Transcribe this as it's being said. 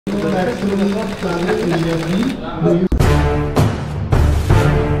Assalamu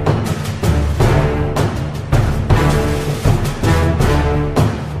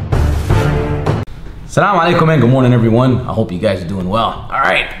alaikum and good morning everyone. I hope you guys are doing well. All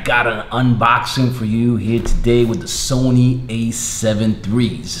right, got an unboxing for you here today with the Sony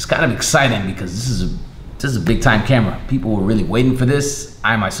A7Riii. This is kind of exciting because this is a big time camera. People were really waiting for this.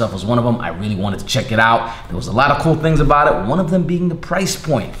 I myself was one of them. I really wanted to check it out. There was a lot of cool things about it. One of them being the price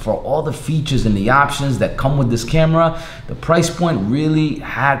point. For all the features and the options that come with this camera, the price point really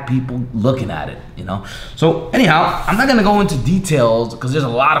had people looking at it, you know? So anyhow, I'm not gonna go into details because there's a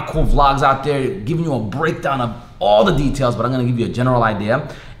lot of cool vlogs out there giving you a breakdown of all the details, but I'm gonna give you a general idea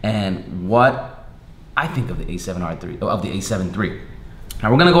and what I think of the A7Riii. Now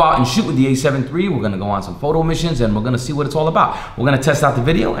we're gonna go out and shoot with the A7Riii. We're gonna go on some photo missions and we're gonna see what it's all about. We're gonna test out the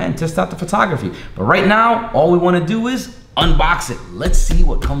video and test out the photography. But right now, all we wanna do is unbox it. Let's see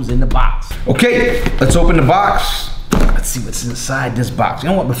what comes in the box. Okay, let's open the box. Let's see what's inside this box. You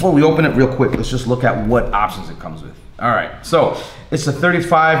know what, before we open it real quick, let's just look at what options it comes with. All right, so it's a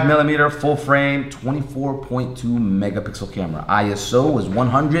 35mm full frame, 24.2 megapixel camera. ISO is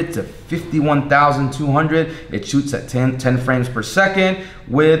 100 to 51,200. It shoots at 10 frames per second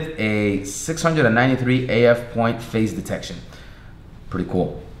with a 693 AF point phase detection. Pretty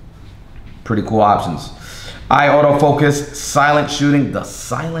cool. Pretty cool options. Eye autofocus, silent shooting. The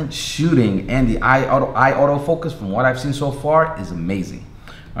silent shooting and the eye autofocus, from what I've seen so far, is amazing.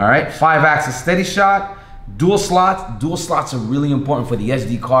 All right, 5-axis steady shot. Dual slots. Dual slots are really important for the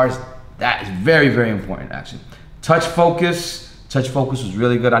SD cards. That is very, very important actually. Touch focus. Touch focus was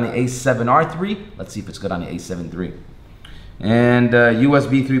really good on the A7R3. Let's see if it's good on the A7Riii. And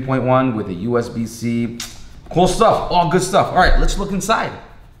USB 3.1 with a USB-C. Cool stuff, all good stuff. All right, let's look inside.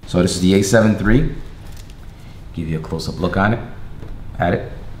 So this is the A7Riii. Give you a close-up look on it, at it.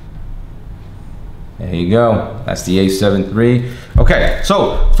 There you go, that's the A7Riii. Okay,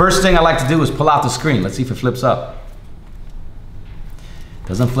 so first thing I like to do is pull out the screen. Let's see if it flips up.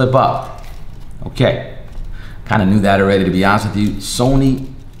 Doesn't flip up. Okay, kind of knew that already, to be honest with you.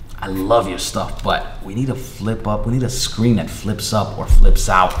 Sony, I love your stuff, but we need a flip up. We need a screen that flips up or flips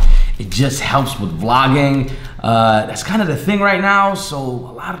out. It just helps with vlogging. That's kind of the thing right now. So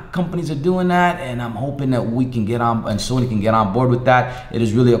a lot of companies are doing that, and I'm hoping that we can get on, and Sony can get on board with that. It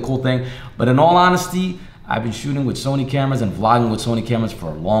is really a cool thing. But in all honesty, I've been shooting with Sony cameras and vlogging with Sony cameras for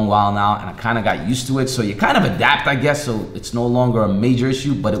a long while now, and I kind of got used to it. So you kind of adapt, I guess, so it's no longer a major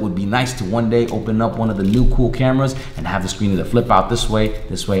issue, but it would be nice to one day open up one of the new cool cameras and have the screen either flip out this way,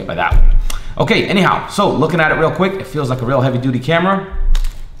 or that way. Okay, anyhow, so looking at it real quick, it feels like a real heavy duty camera.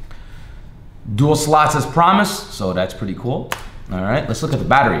 Dual slots as promised, so that's pretty cool. All right, let's look at the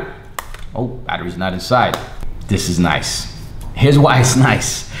battery. Oh, battery's not inside. This is nice. Here's why it's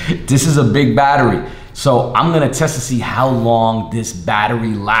nice. This is a big battery. So I'm gonna test to see how long this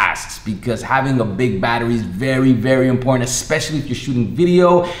battery lasts, because having a big battery is very, very important, especially if you're shooting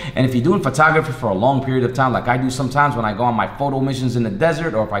video and if you're doing photography for a long period of time, like I do sometimes when I go on my photo missions in the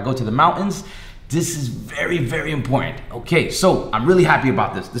desert or if I go to the mountains. This is very, very important. Okay, so I'm really happy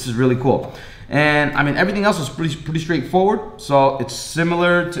about this. This is really cool. And I mean, everything else is pretty straightforward. So it's a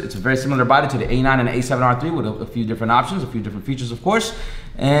very similar body to the A9 and the A7R3 with a few different options, a few different features, of course.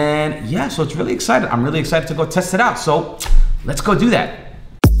 And yeah, so it's really exciting. I'm really excited to go test it out. So let's go do that.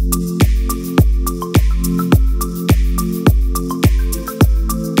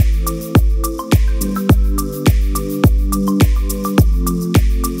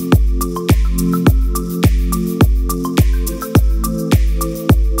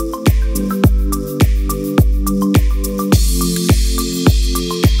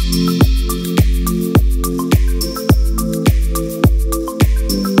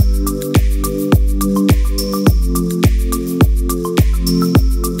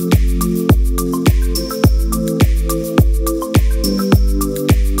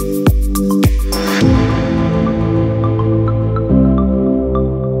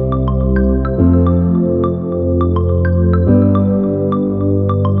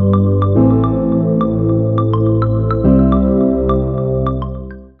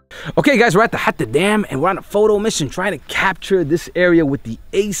 Okay guys, we're at the Hatta Dam and we're on a photo mission trying to capture this area with the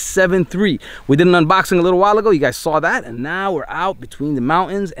A7Riii. We did an unboxing a little while ago, you guys saw that, and now we're out between the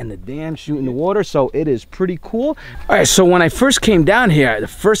mountains and the dam shooting the water, so it is pretty cool. All right, so when I first came down here, the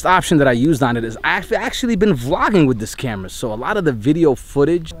first option that I used on it is I've actually been vlogging with this camera, so a lot of the video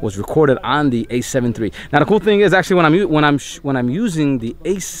footage was recorded on the A7Riii. Now the cool thing is actually when I'm using the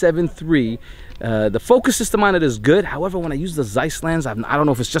A7Riii, The focus system on it is good. However, when I use the Zeiss lens, I don't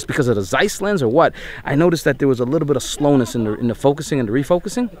know if it's just because of the Zeiss lens or what, I noticed that there was a little bit of slowness in the focusing and the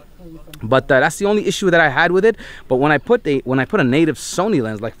refocusing. But that's the only issue that I had with it. But when I put a native Sony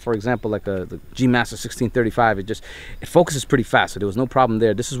lens, like for example, like the G Master 1635, it focuses pretty fast. So there was no problem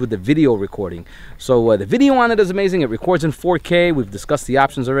there. This is with the video recording. So the video on it is amazing. It records in 4K. We've discussed the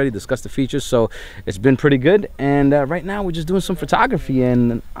options already, discussed the features. So it's been pretty good. And right now we're just doing some photography.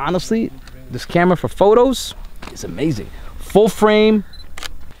 And honestly, this camera for photos is amazing. Full frame,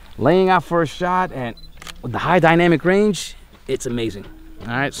 laying out for a shot, and with the high dynamic range, it's amazing. All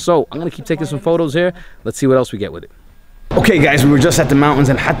right, so I'm gonna keep taking some photos here. Let's see what else we get with it. Okay guys, we were just at the mountains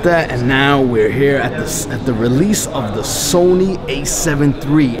in Hatta, and now we're here at the release of the Sony A7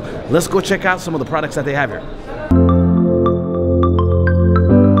 III. Let's go check out some of the products that they have here.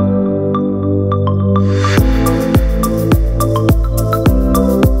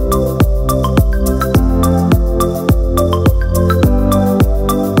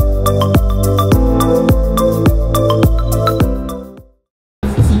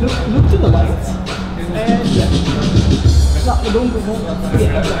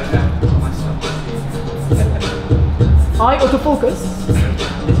 Eye autofocus.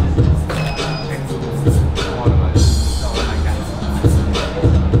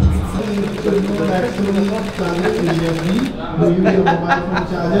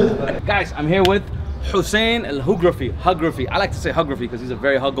 Guys, I'm here with Hussein Huggrafi. I like to say Huggrafi because he's a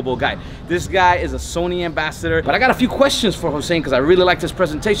very huggable guy. This guy is a Sony ambassador, but I got a few questions for Hussein because I really liked his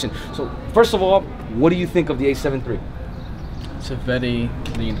presentation. So first of all, what do you think of the A7 III? It's a very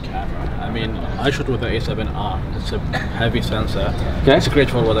clean camera. I mean, I shoot with the A7R. It's a heavy sensor. Okay. It's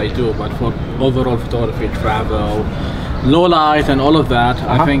great for what I do, but for overall photography, travel, low light and all of that,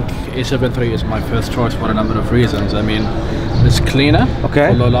 I think A7 III is my first choice for a number of reasons. I mean, it's cleaner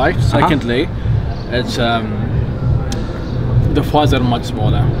for low light. Secondly, it's the files are much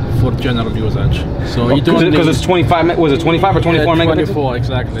smaller for general usage. So you don't because it's 25. Was it 25 or 24 megapixels? 24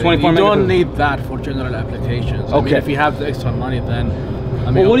 exactly. 24 you don't need that for general applications. I mean, if you have the extra money, then.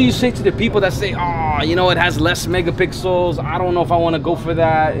 I mean, well, what do you say to the people that say, oh, you know, it has less megapixels, I don't know if I want to go for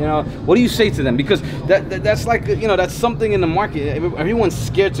that, you know? What do you say to them? Because that's like, you know, that's something in the market. Everyone's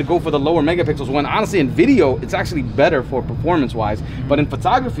scared to go for the lower megapixels when honestly in video, it's actually better for performance-wise. But in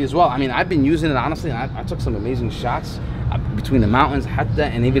photography as well, I mean, I've been using it honestly, and I took some amazing shots between the mountains, Hatta,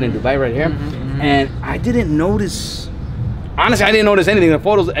 and even in Dubai right here. And I didn't notice, honestly, I didn't notice anything. The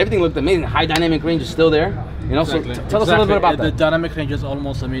photos, everything looked amazing. High dynamic range is still there. You know, exactly. So tell us a little bit about that. The dynamic range is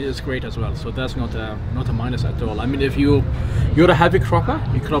almost, I mean, it's great as well. So that's not a minus at all. I mean, if you're a heavy cropper,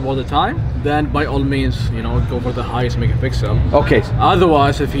 you crop all the time, then by all means, you know, go for the highest megapixel. Okay.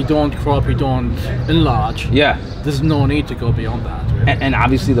 Otherwise, if you don't crop, you don't enlarge. Yeah. There's no need to go beyond that. Really. And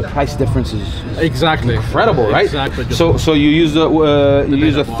obviously the price difference is exactly incredible, right? Exactly. So you use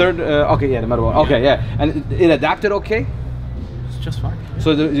a third. Okay, yeah, the metal one. Okay, yeah, and it adapted okay. Just fine.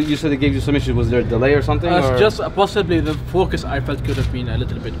 So you said it gave you some issues. Was there a delay or something? It's just possibly the focus I felt could have been a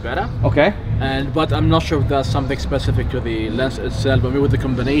little bit better. Okay. But I'm not sure if that's something specific to the lens itself, maybe with the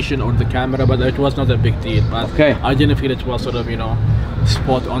combination or the camera, but it was not a big deal. But okay. I didn't feel it was sort of, you know,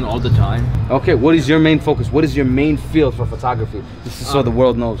 spot on all the time. Okay, what is your main focus? What is your main field for photography? This is so the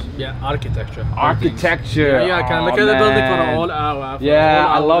world knows. Yeah, architecture. Architecture. Yeah, I can look at the building for a whole hour. Yeah,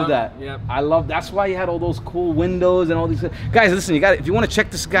 I love that. Yeah. I love, that's why you had all those cool windows and all these. Guys, listen, you got, if you want to check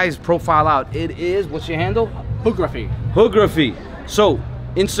this guy's profile out, it is, what's your handle? Huggrafi. So,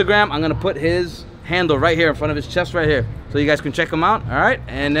 Instagram, I'm going to put his handle right here in front of his chest right here. So you guys can check him out, all right?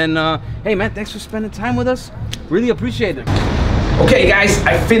 And then, hey man, thanks for spending time with us. Really appreciate it. Okay guys,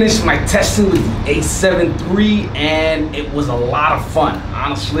 I finished my testing with the A7 III and it was a lot of fun.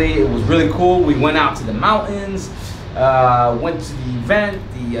 Honestly, it was really cool. We went out to the mountains, went to the event,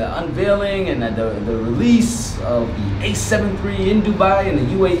 the unveiling and the release of the A7 III in Dubai, in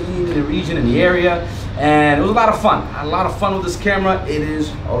the UAE, in the region, in the area. And it was a lot of fun. I had a lot of fun with this camera. It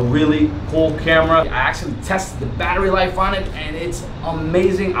is a really cool camera. I actually tested the battery life on it and it's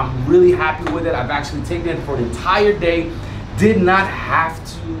amazing. I'm really happy with it. I've actually taken it for the entire day. Did not have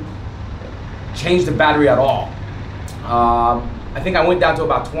to change the battery at all. I think I went down to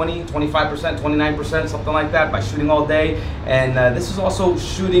about 20, 25%, 29%, something like that by shooting all day. And this is also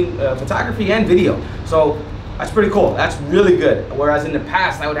shooting photography and video. So that's pretty cool. That's really good. Whereas in the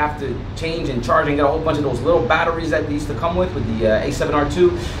past, I would have to change and charge and get a whole bunch of those little batteries that they used to come with the A7R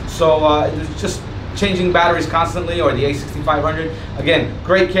II. So it was just changing batteries constantly, or the A6500. Again,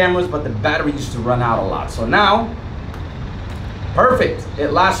 great cameras, but the battery used to run out a lot. So now, perfect.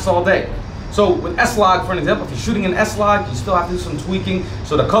 It lasts all day. So with S-Log, for an example, if you're shooting an S-Log, you still have to do some tweaking.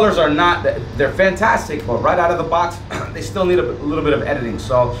 So the colors are not, they're fantastic, but right out of the box, they still need a little bit of editing.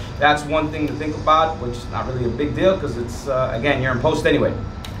 So that's one thing to think about, which is not really a big deal because it's, again, you're in post anyway.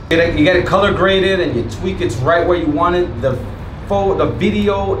 You get it color graded and you tweak it right where you want it. The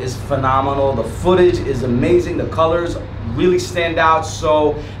video is phenomenal. The footage is amazing. The colors really stand out.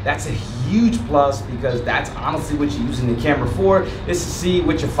 So that's a huge plus because that's honestly what you're using the camera for, is to see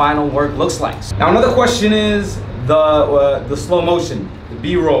what your final work looks like. Now another question is the slow motion, the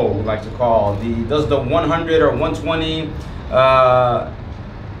B-roll we like to call. Does the 100 or 120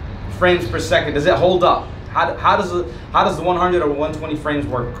 frames per second, does it hold up? How does the 100 or 120 frames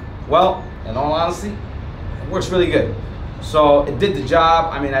work? Well, in all honesty, it works really good. So it did the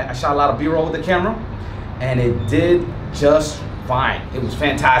job. I mean, I shot a lot of B-roll with the camera, and it did just fine. It was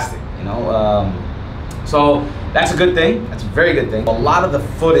fantastic, you know. So that's a good thing. That's a very good thing. A lot of the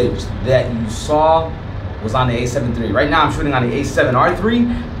footage that you saw was on the A7 III. Right now I'm shooting on the A7R III,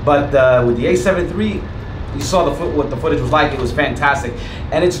 but with the A7 III, you saw what the footage was like. It was fantastic.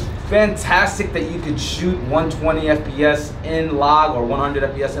 And it's fantastic that you could shoot 120 FPS in log or 100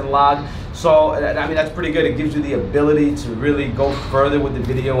 FPS in log. So, I mean, that's pretty good. It gives you the ability to really go further with the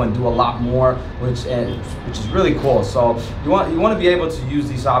video and do a lot more, which is really cool. So you want to be able to use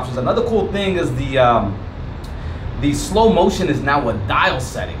these options. Another cool thing is the slow motion is now a dial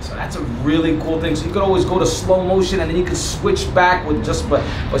setting. So that's a really cool thing. So you could always go to slow motion and then you can switch back with just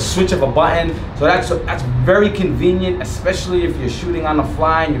a switch of a button. So that's very convenient, especially if you're shooting on the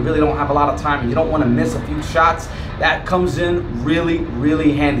fly and you really don't have a lot of time and you don't want to miss a few shots. That comes in really,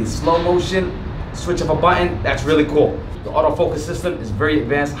 really handy. Slow motion, switch of a button, that's really cool. The autofocus system is very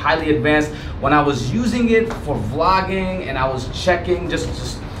advanced, highly advanced. When I was using it for vlogging and I was checking,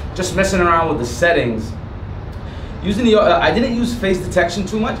 just messing around with the settings, using I didn't use face detection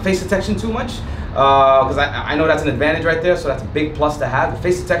too much, because I know that's an advantage right there, so that's a big plus to have. The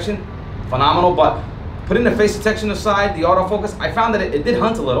face detection, phenomenal, but putting the face detection aside, the autofocus, I found that it did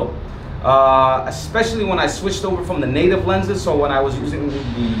hunt a little. Especially when I switched over from the native lenses. So when I was using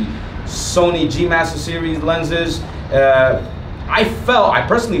the Sony G-Master series lenses, I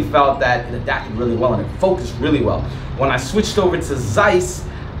personally felt that it adapted really well and it focused really well. When I switched over to Zeiss,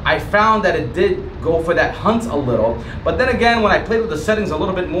 I found that it did go for that hunt a little. But then again, when I played with the settings a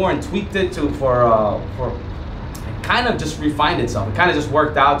little bit more and tweaked it for it kind of just refined itself. It kind of just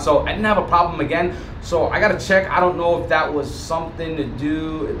worked out. So I didn't have a problem again. So I gotta check. I don't know if that was something to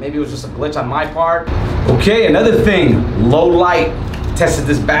do. Maybe it was just a glitch on my part. Okay, another thing, low light. Tested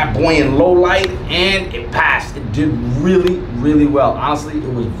this bad boy in low light and it passed. It did really, really well. Honestly,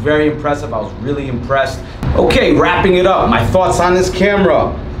 it was very impressive. I was really impressed. Okay, wrapping it up. My thoughts on this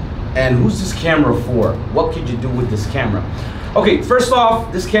camera. And who's this camera for? What could you do with this camera? Okay, first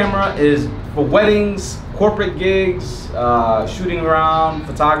off, this camera is for weddings, corporate gigs, shooting around,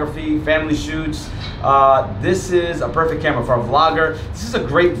 photography, family shoots. This is a perfect camera for a vlogger. This is a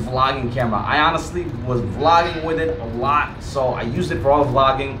great vlogging camera. I honestly was vlogging with it a lot, so I used it for all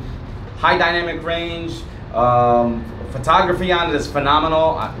vlogging. High dynamic range, photography on it is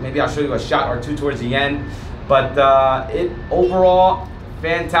phenomenal. Maybe I'll show you a shot or two towards the end, but it overall,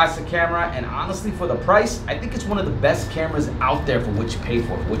 fantastic camera, and honestly for the price, I think it's one of the best cameras out there for what you pay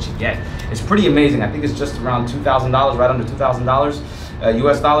for what you get. It's pretty amazing. I think it's just around $2,000, right under $2,000,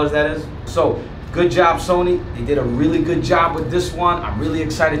 US dollars that is. So good job, Sony. They did a really good job with this one. I'm really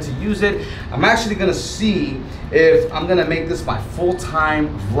excited to use it. I'm actually gonna see if I'm gonna make this my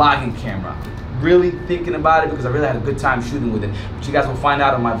full-time vlogging camera. Really thinking about it because I really had a good time shooting with it. But you guys will find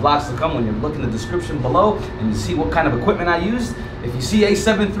out in my vlogs to come when you look in the description below and you see what kind of equipment I used. If you see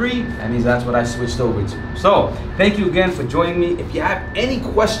A7 III, that means that's what I switched over to. So, thank you again for joining me. If you have any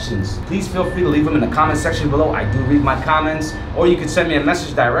questions, please feel free to leave them in the comment section below. I do read my comments. Or you can send me a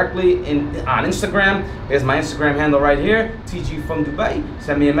message directly on Instagram. There's my Instagram handle right here, TG from Dubai.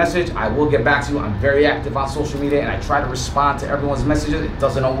 Send me a message. I will get back to you. I'm very active on social media and I try to respond to everyone's messages. It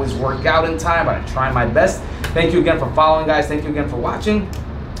doesn't always work out in time, but I try my best. Thank you again for following, guys. Thank you again for watching.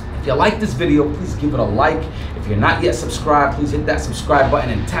 If you like this video, please give it a like. If you're not yet subscribed, please hit that subscribe button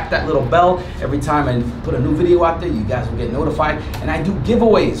and tap that little bell. Every time I put a new video out there, you guys will get notified. And I do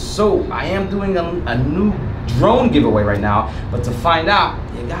giveaways. So I am doing a new drone giveaway right now. But to find out,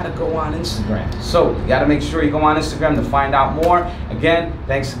 you gotta go on Instagram. So you gotta make sure you go on Instagram to find out more. Again,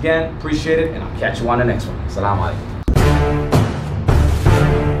 thanks again. Appreciate it. And I'll catch you on the next one. Assalamu alaikum.